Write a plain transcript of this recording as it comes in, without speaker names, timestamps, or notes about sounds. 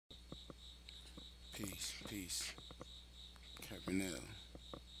Peace. Cabinel,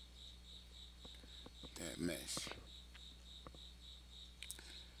 that mess.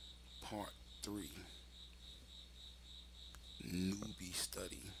 Part 3. Newbie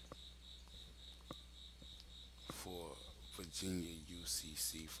study for Virginia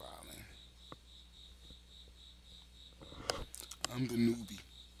UCC filing. I'm the newbie.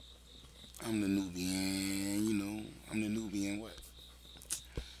 I'm the newbie, and I'm the newbie, and what?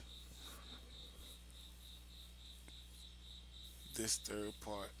 This third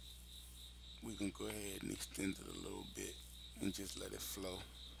part, we can go ahead and extend it a little bit and just let it flow.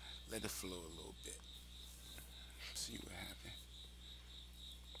 Let it flow a little bit. See what happens.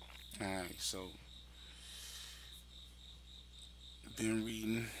 Alright, so been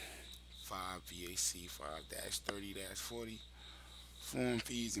reading 5 VAC 5-30-40 form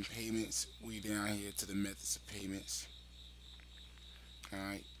fees and payments. We down here to the methods of payments.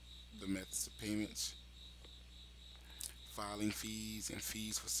 Alright, the methods of payments. Filing fees and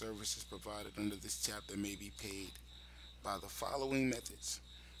fees for services provided under this chapter may be paid by the following methods: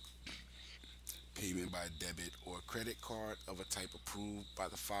 payment by debit or credit card of a type approved by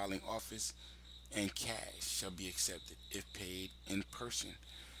the filing office, and cash shall be accepted if paid in person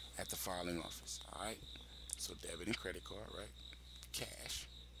at the filing office. Alright, so debit and credit card, right? Cash.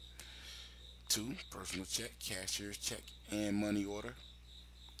 2, personal check, cashier's check, and money order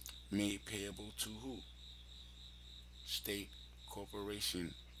made payable to who? State,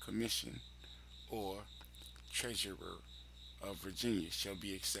 corporation, commission, or treasurer of Virginia shall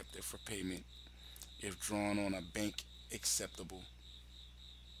be accepted for payment if drawn on a bank acceptable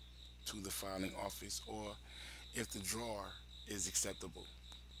to the filing office, or if the drawer is acceptable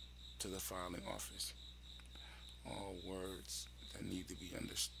to the filing office. All words that need to be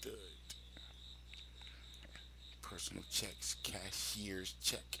understood. Personal checks, cashier's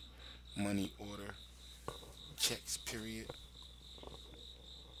check, money order, checks, period.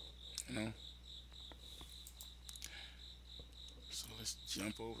 You know? So let's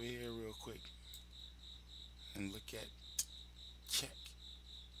jump over here real quick and look at check.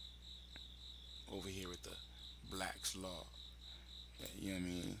 Over here with the Black's Law. That, you know what I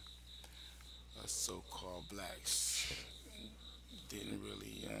mean? Us so-called blacks didn't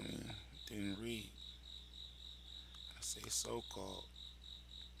really, didn't read. I say so-called.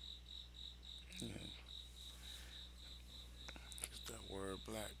 You know, 'cause that word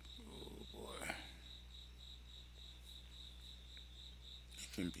black, oh boy,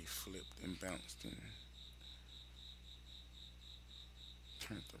 it can be flipped and bounced and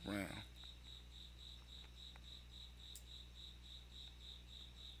turned around.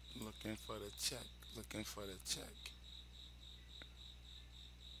 Looking for the check, looking for the check.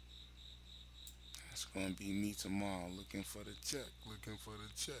 That's gonna be me tomorrow, looking for the check, looking for the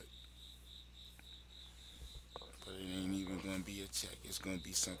check. But it ain't even gonna be a check. It's gonna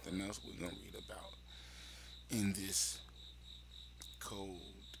be something else we're gonna read about in this code.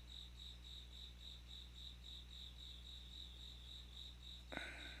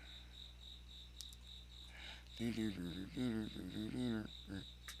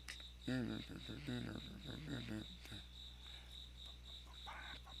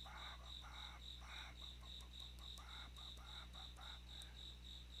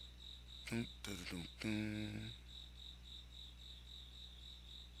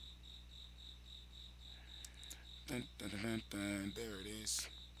 There it is.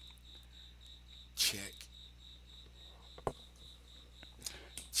 Check.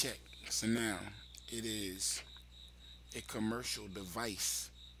 Check. So now it is a commercial device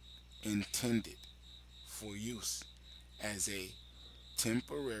intended for use as a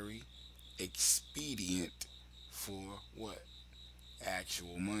temporary expedient for what?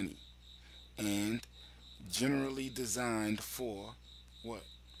 Actual money. And generally designed for what?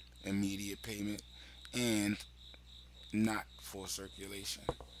 Immediate payment, and not for circulation.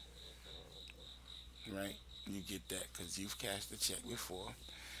 Right? You get that because you've cashed the check before.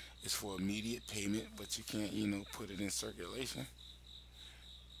 It's for immediate payment, but you can't, put it in circulation.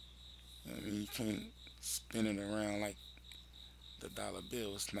 I mean, you can't spin it around like the dollar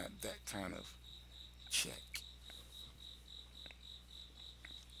bill. It's not that kind of check.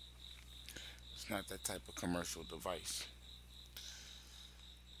 It's not that type of commercial device.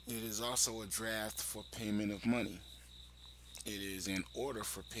 It is also a draft for payment of money. It is an order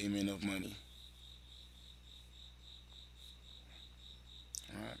for payment of money.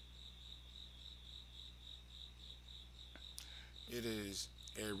 Alright. It is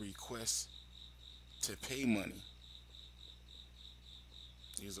a request to pay money.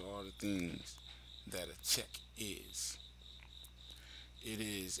 These are all the things that a check is. It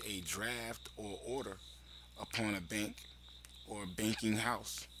is a draft or order upon a bank or banking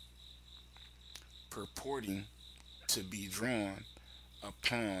house purporting to be drawn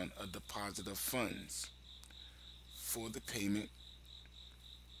upon a deposit of funds for the payment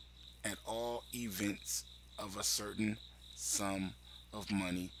at all events of a certain sum of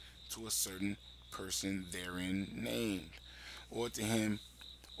money to a certain person therein named, or to him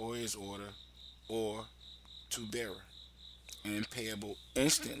or his order, or to bearer, and payable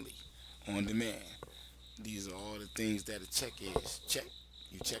instantly on demand. These are all the things that a check is. Check.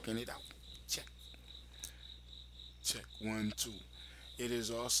 You checking it out. Check. Check one, two. It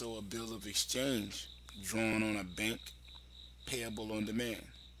is also a bill of exchange drawn on a bank, payable on demand.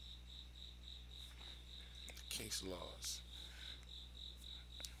 Case laws.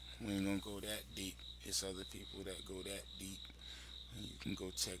 We ain't gonna go that deep. It's other people that go that deep, and you can go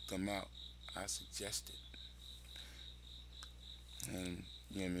check them out. I suggest it. And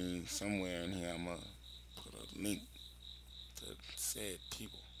you know what I mean, somewhere in here I'm gonna put a link to said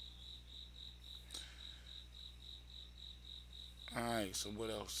people. Alright, so what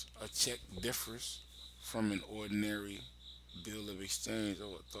else? A check differs from an ordinary bill of exchange.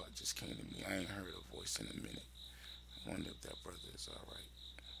 Oh, a thought just came to me. I ain't heard a voice in a minute. I wonder if that brother is alright.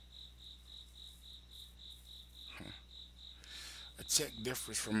 A check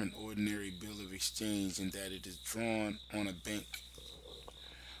differs from an ordinary bill of exchange in that it is drawn on a bank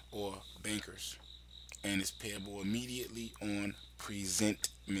or bankers and is payable immediately on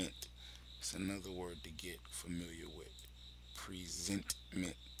presentment. It's another word to get familiar with.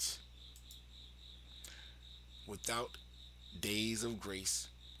 Presentment. Without days of grace,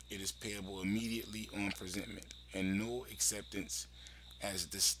 it is payable immediately on presentment, and no acceptance as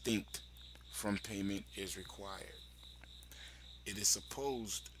distinct from payment is required. It is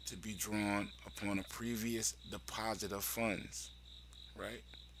supposed to be drawn upon a previous deposit of funds, right?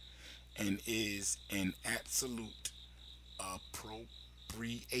 And is an absolute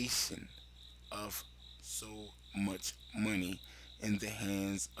appropriation of so much money in the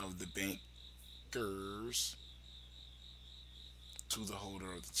hands of the bankers to the holder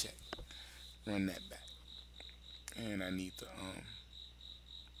of the check. Run that back. And I need to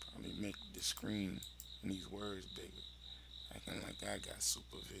probably make the screen and these words bigger. Acting like I got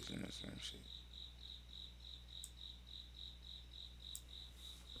supervision or some shit.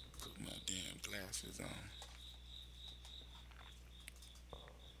 Put my damn glasses on.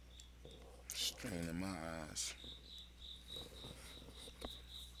 Straining my eyes.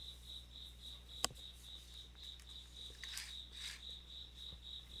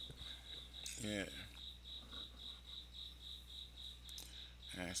 Yeah.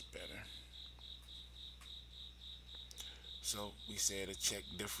 That's better. So we said a check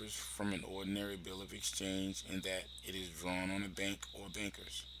differs from an ordinary bill of exchange in that it is drawn on a bank or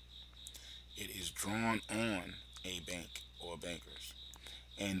bankers. It is drawn on a bank or bankers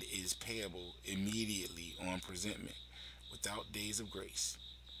and is payable immediately on presentment without days of grace.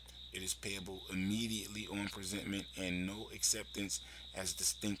 It is payable immediately on presentment and no acceptance as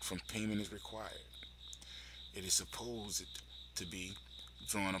distinct from payment is required. It is supposed to be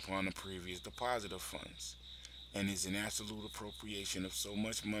drawn upon a previous deposit of funds and is an absolute appropriation of so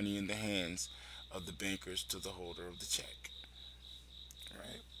much money in the hands of the bankers to the holder of the check.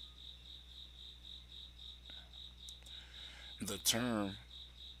 Right? The term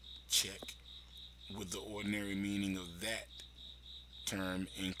check, with the ordinary meaning of that term,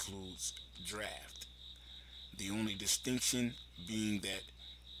 includes draft. The only distinction being that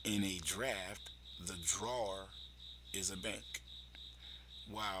in a draft, the drawer is a bank,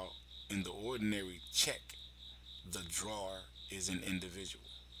 while in the ordinary check, the drawer is an individual.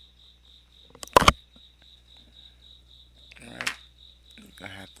 Alright? You're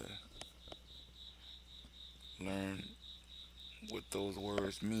gonna have to learn what those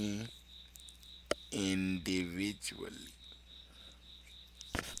words mean individually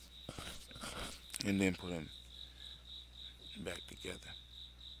and then put them back together.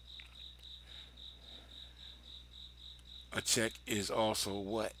 A check is also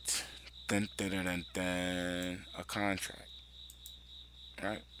what? Dun, dun, dun, dun, dun, a contract.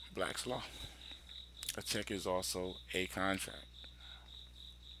 Right? Black's Law. A check is also a contract.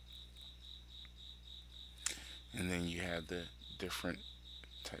 And then you have the different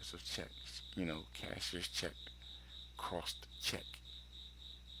types of checks. You know, cashier's check, crossed check,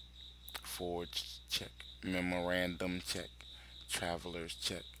 forged check, memorandum check, traveler's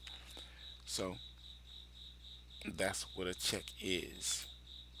check. So that's what a check is.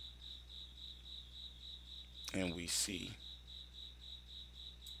 And we see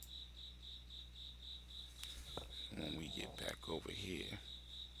when we get back over here,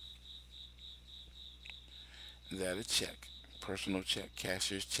 that a check, personal check,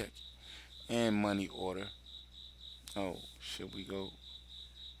 cashier's check, and money order. Oh, should we go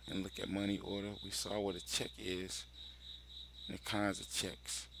and look at money order? We saw what a check is and the kinds of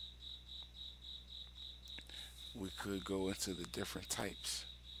checks. We could go into the different types,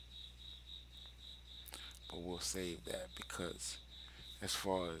 but we'll save that because as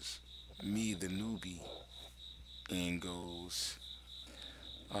far as me, the newbie, end goes,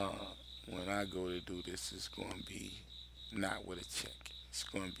 uh, when I go to do this, it's going to be not with a check. It's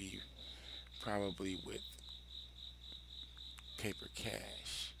going to be probably with paper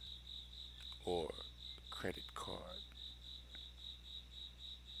cash or credit card,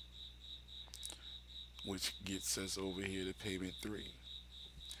 which gets us over here to payment 3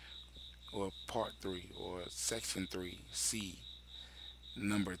 or part 3 or section 3, C,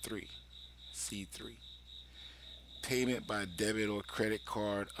 number 3, C3. Payment by debit or credit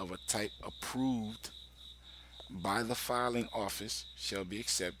card of a type approved by the filing office shall be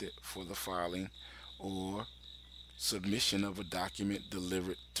accepted for the filing or submission of a document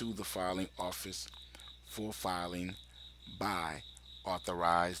delivered to the filing office for filing by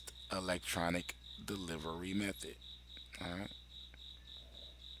authorized electronic delivery method. Alright.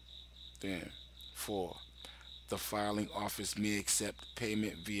 Then 4. The filing office may accept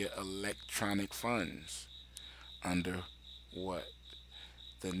payment via electronic funds under what?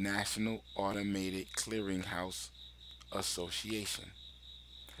 The National Automated Clearinghouse Association.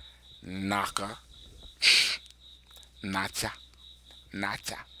 NACA. NACHA.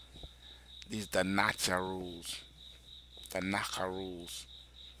 NACHA. These are the NACHA rules. The NACA rules.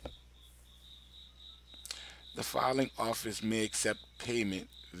 The filing office may accept payment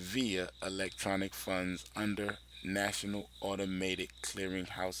via electronic funds under National Automated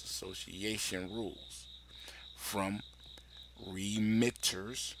Clearinghouse Association rules from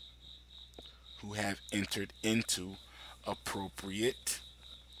remitters who have entered into appropriate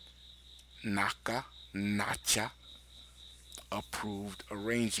NACA, NACHA approved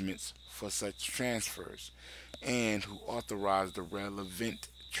arrangements for such transfers and who authorize the relevant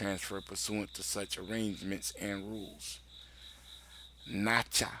transfer pursuant to such arrangements and rules.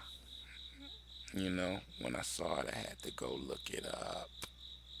 NACHA. When I saw it, I had to go look it up.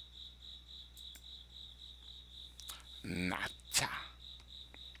 NACHA.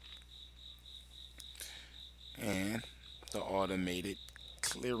 And the Automated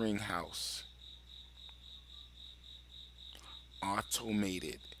Clearinghouse.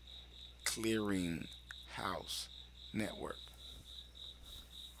 Automated Clearinghouse Network.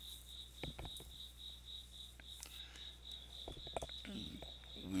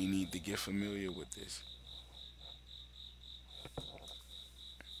 We need to get familiar with this.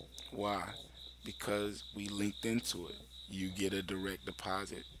 Why? Because we linked into it. You get a direct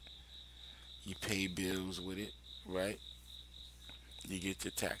deposit. You pay bills with it, right? You get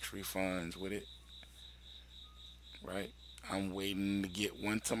your tax refunds with it, right? I'm waiting to get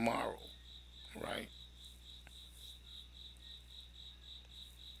one tomorrow, right?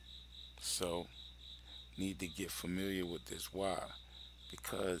 So, need to get familiar with this. Why?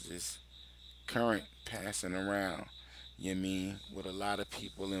 Because it's current passing around, with a lot of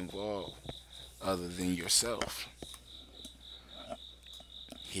people involved other than yourself.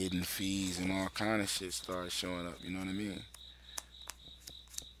 Hidden fees and all kind of shit start showing up, you know what I mean?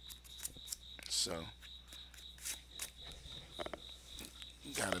 So,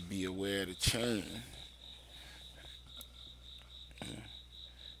 you gotta be aware of the chain.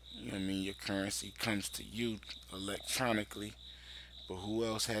 Your currency comes to you electronically, but who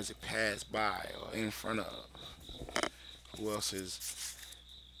else has it passed by or in front of? Who else has,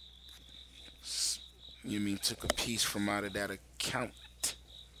 took a piece from out of that account?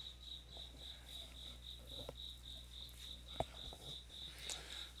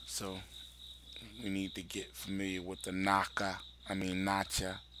 So, we need to get familiar with the NACHA, or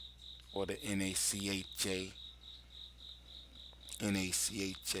the NACHA,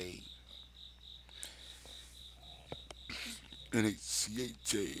 NACHA,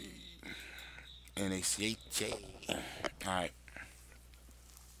 NACHA, NACHA. Alright.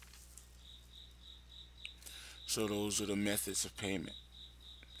 So those are the methods of payment.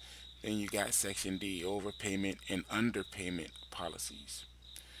 Then you got Section D, overpayment and underpayment policies.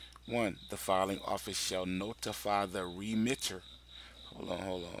 1. The filing office shall notify the remitter.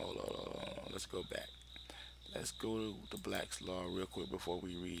 Hold on. Let's go back. Let's go to the Black's Law real quick before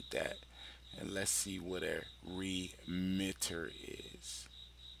we read that. And let's see what a remitter is.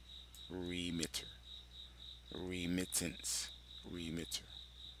 Remitter. Remittance. Remitter.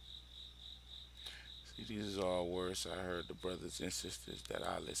 These are all words I heard the brothers and sisters that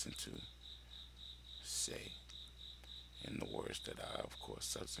I listen to say, and the words that I, of course,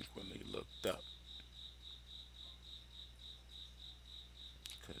 subsequently looked up.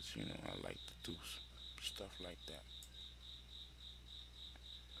 Because, I like to do stuff like that.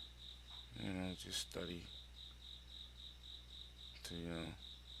 Just study to,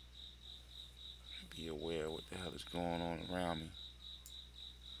 be aware of what the hell is going on around me.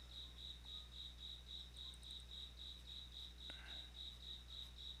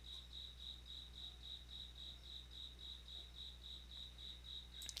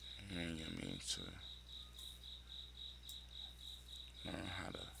 To learn how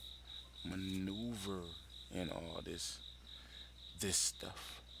to maneuver in all this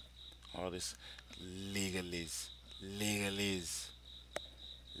stuff, all this legaliz, legaliz,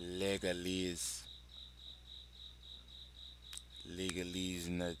 legaliz, legaliz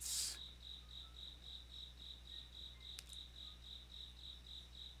nuts.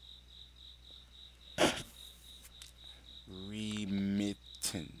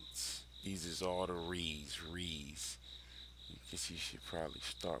 Remittance. These is all the re's. I guess you should probably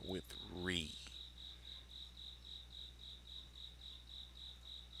start with re.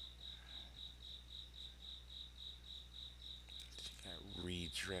 You got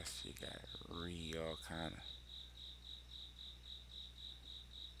redress. You got all kind of.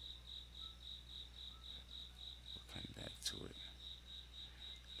 We'll come back to it.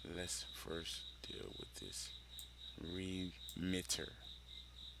 Let's first deal with this remitter.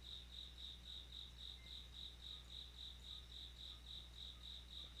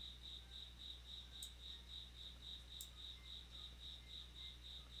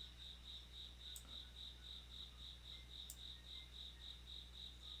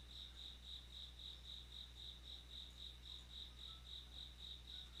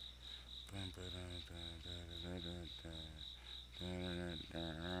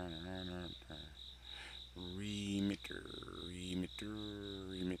 Remitter, remitter,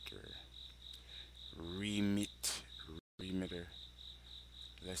 remitter, remit, remitter.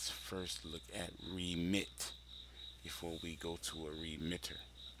 Let's first look at remit before we go to a remitter.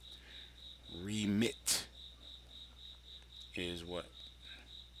 Remit is what?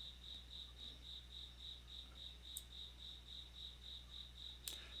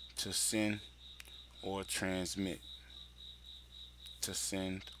 To send or transmit. To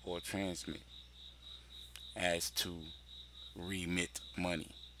send or transmit. As to remit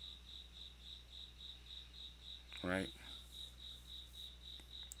money. Right?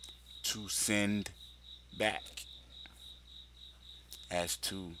 To send back. As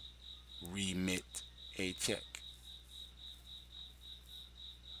to remit a check.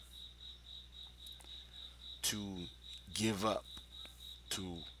 To give up.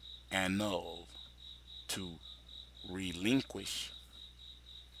 To annul. To relinquish.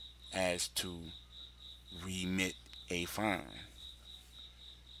 As to remit a fine.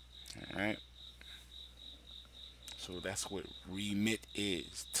 Alright? So that's what remit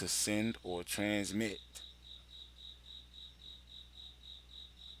is. To send or transmit.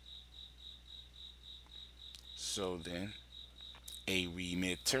 So then, a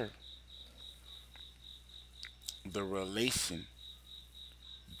remitter. The relation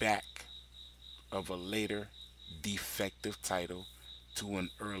back of a later defective title to an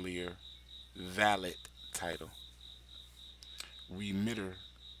earlier valid title. Remitter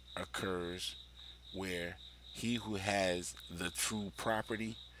occurs where he who has the true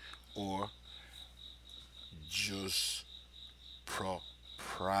property or jus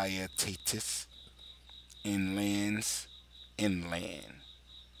proprietatis in lands inland.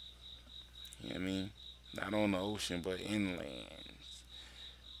 You know what I mean? Not on the ocean, but inland.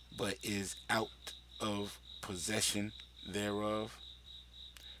 But is out of possession thereof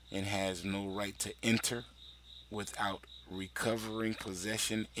and has no right to enter without recovering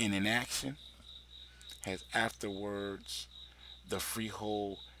possession in an action, has afterwards the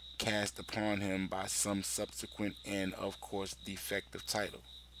freehold cast upon him by some subsequent and of course defective title.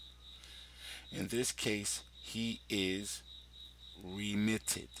 In this case, he is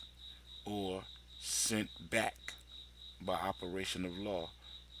remitted or sent back by operation of law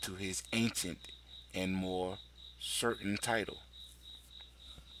to his ancient and more certain title.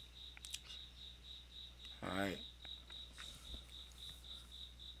 Alright.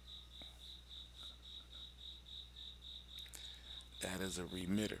 That is a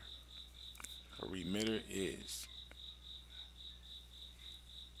remitter. A remitter is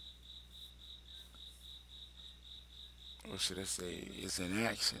or should I say it's an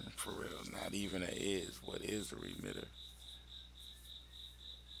action for real, not even a is. What is a remitter?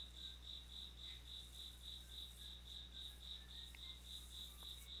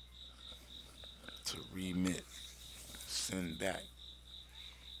 remit, send back.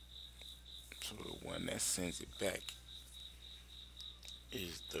 So the one that sends it back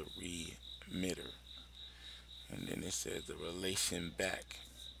is the remitter. And then it says the relation back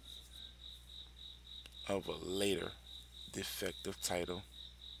of a later defective title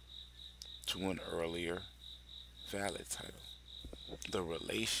to an earlier valid title. The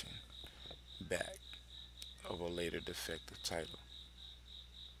relation back of a later defective title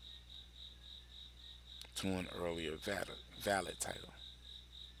to an earlier valid title.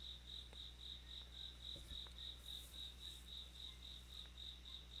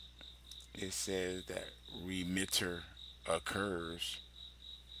 It says that remitter occurs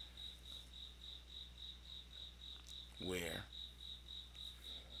where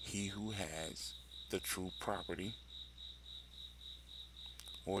he who has the true property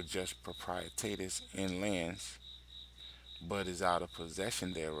or just proprietators in lands, but is out of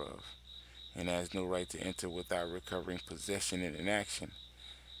possession thereof, and has no right to enter without recovering possession in an action,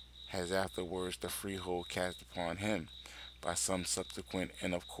 has afterwards the freehold cast upon him by some subsequent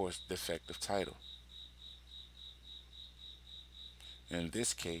and of course defective title. In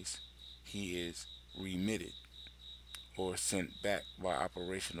this case, he is remitted or sent back by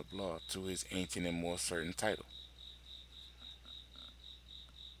operation of law to his ancient and more certain title.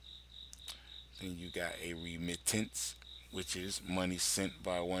 Then you got a remittance, which is money sent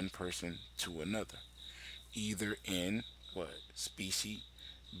by one person to another, either in what? Specie,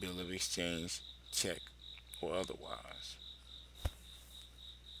 bill of exchange, check, or otherwise.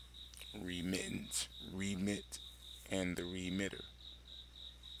 Remittance, remit, and the remitter,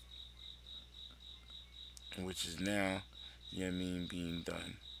 which is now, being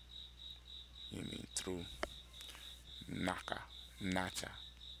done, through nacha.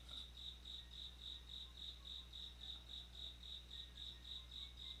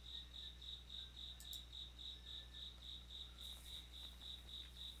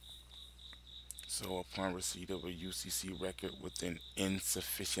 So upon receipt of a UCC record with an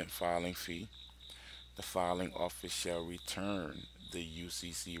insufficient filing fee, the filing office shall return the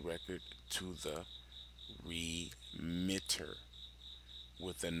UCC record to the remitter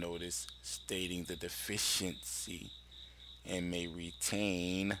with a notice stating the deficiency and may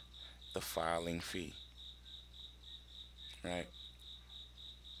retain the filing fee. Right?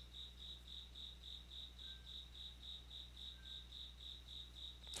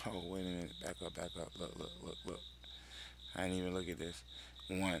 Oh, wait a minute. Back up, back up. Look. I didn't even look at this.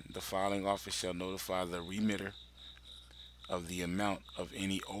 1. The filing office shall notify the remitter of the amount of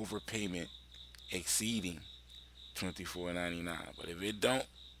any overpayment exceeding $24.99. But if it don't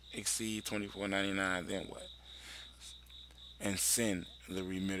exceed $24.99, then what? And send the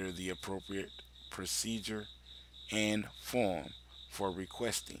remitter the appropriate procedure and form for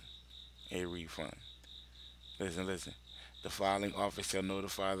requesting a refund. Listen. The filing office shall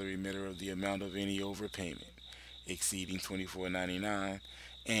notify the remitter of the amount of any overpayment exceeding $24.99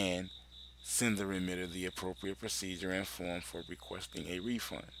 and send the remitter the appropriate procedure and form for requesting a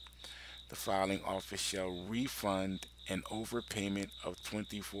refund. The filing office shall refund an overpayment of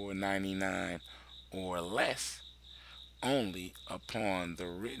 $24.99 or less only upon the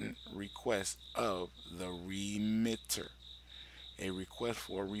written request of the remitter. A request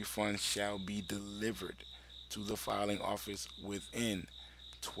for a refund shall be delivered to the filing office within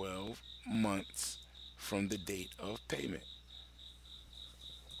 12 months from the date of payment.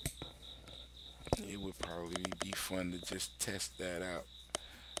 It would probably be fun to just test that out,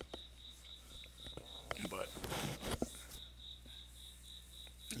 but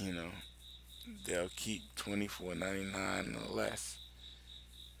you know they'll keep $24.99 or less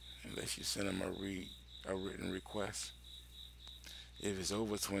unless you send them a written request. If it's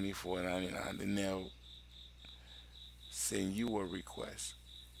over $24.99, then they'll send you a request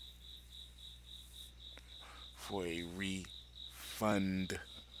for a refund,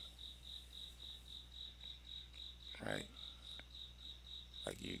 right?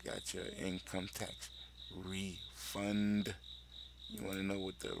 Like you got your income tax refund. You want to know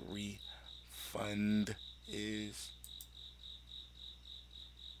what the refund is?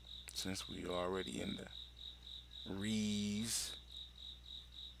 Since we already in the rees,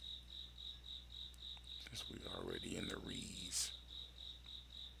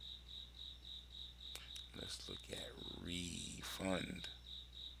 let's look at refund.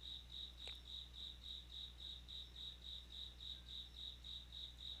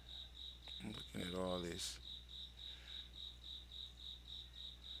 I'm looking at all this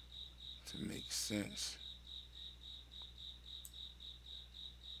to make sense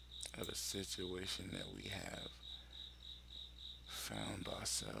of the situation that we have found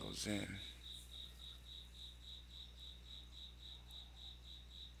ourselves in.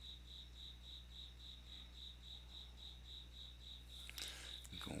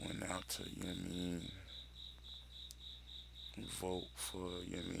 going out to, you know what I mean, vote for,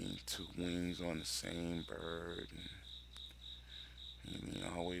 you know what I mean, two wings on the same bird. And, you know what I mean,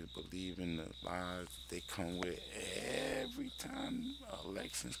 always believe in the lies that they come with every time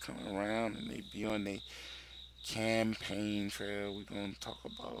elections come around and they be on their campaign trail. We're going to talk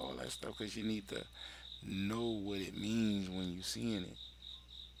about all that stuff because you need to know what it means when you're seeing it.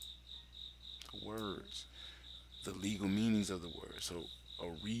 The words, the legal meanings of the word. So, a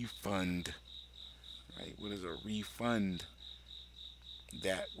refund, right? What is a refund?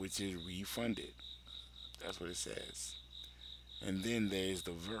 That which is refunded. That's what it says. And then there's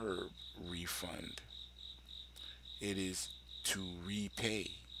the verb refund. It is to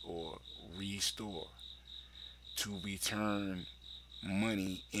repay or restore, to return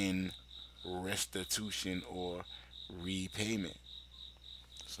money in restitution or repayment.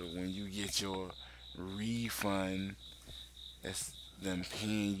 So when you get your refund, that's them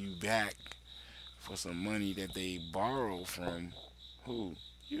paying you back for some money that they borrow from who?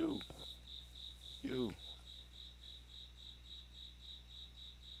 You. You.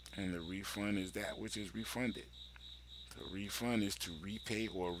 And the refund is that which is refunded. The refund is to repay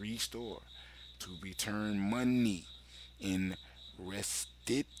or restore, to return money in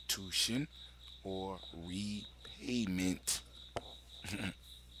restitution or repayment.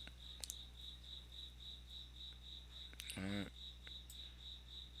 Alright.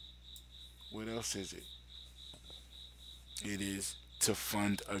 What else is it? It is to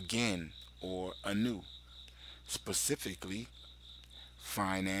fund again or anew. Specifically,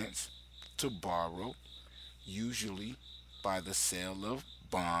 finance to borrow, usually by the sale of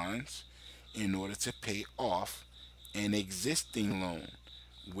bonds in order to pay off an existing loan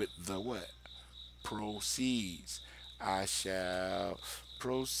with the what? Proceeds. I shall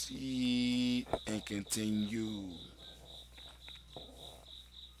proceed and continue.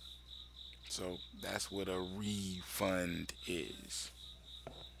 So that's what a refund is.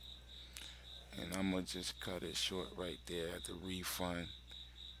 And I'm gonna just cut it short right there at the refund.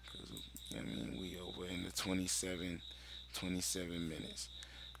 Cause I mean we over in the 27 minutes.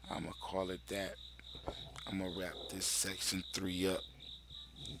 I'm gonna call it that. I'm gonna wrap this section 3 up.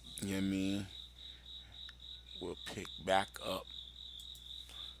 You know what I mean? We'll pick back up.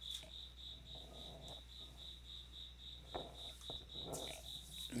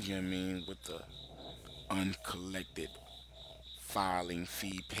 You know what I mean? With the uncollected filing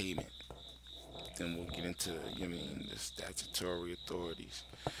fee payment. Then we'll get into, you know what I mean, the statutory authorities.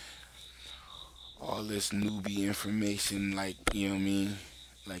 All this newbie information, like, you know what I mean?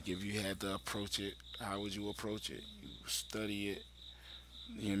 Like, if you had to approach it, how would you approach it? You study it,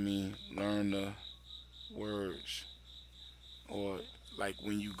 you know what I mean? Learn the words. Or, like,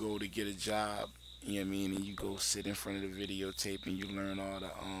 when you go to get a job, you know what I mean? And you go sit in front of the videotape and you learn all the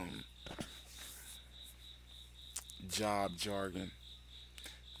job jargon.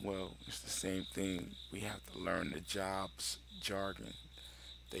 Well, it's the same thing. We have to learn the job's jargon.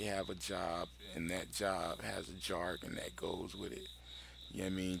 They have a job, and that job has a jargon that goes with it. You know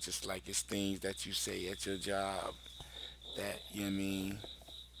what I mean? Just like it's things that you say at your job that, you know what I mean,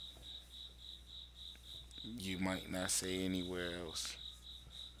 you might not say anywhere else.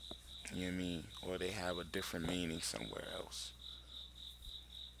 You know what I mean? Or they have a different meaning somewhere else.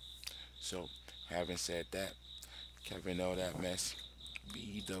 So, having said that, Kevin, all that mess.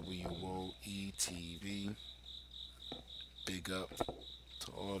 BWOETV. Big up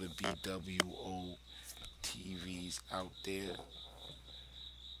to all the BWO TVs out there.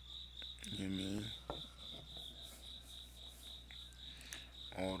 You know what I mean?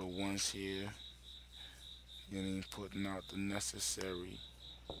 All the ones here, you know what I mean, putting out the necessary,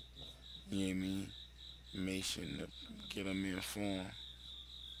 you know what I mean, information to get them informed.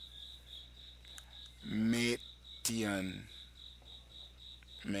 Metian,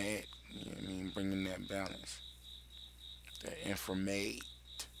 mad, you know what I mean, bringing that balance, that informate.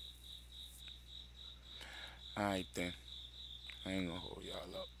 Alright then, I ain't gonna hold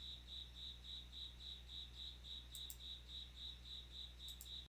y'all up.